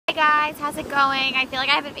Hey guys, how's it going? I feel like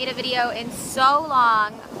I haven't made a video in so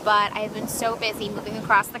long, but I've been so busy moving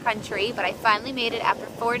across the country, but I finally made it after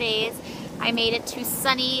 4 days. I made it to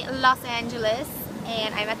sunny Los Angeles,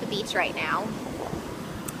 and I'm at the beach right now.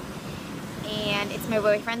 And it's my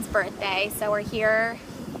boyfriend's birthday, so we're here,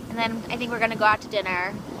 and then I think we're gonna go out to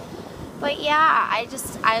dinner. But yeah,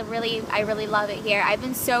 I really love it here. I've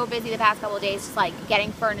been so busy the past couple of days, just like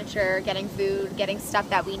getting furniture, getting food, getting stuff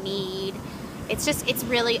that we need. It's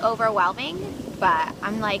really overwhelming, but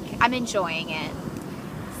I'm enjoying it.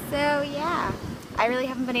 So yeah, I really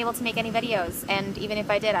haven't been able to make any videos, and even if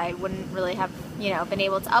I did, I wouldn't really have, been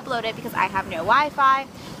able to upload it because I have no Wi-Fi.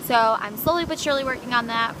 So I'm slowly but surely working on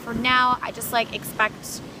that. For now, I just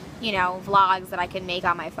expect, vlogs that I can make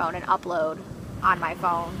on my phone and upload on my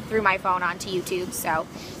phone, through my phone onto YouTube. So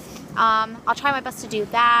I'll try my best to do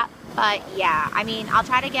that. But yeah, I'll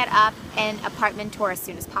try to get up an apartment tour as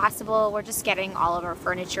soon as possible. We're just getting all of our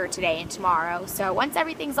furniture today and tomorrow. So once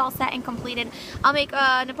everything's all set and completed, I'll make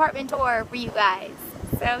an apartment tour for you guys.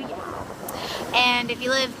 So yeah. And if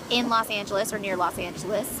you live in Los Angeles or near Los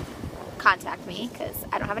Angeles, contact me because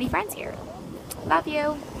I don't have any friends here. Love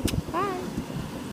you. Bye.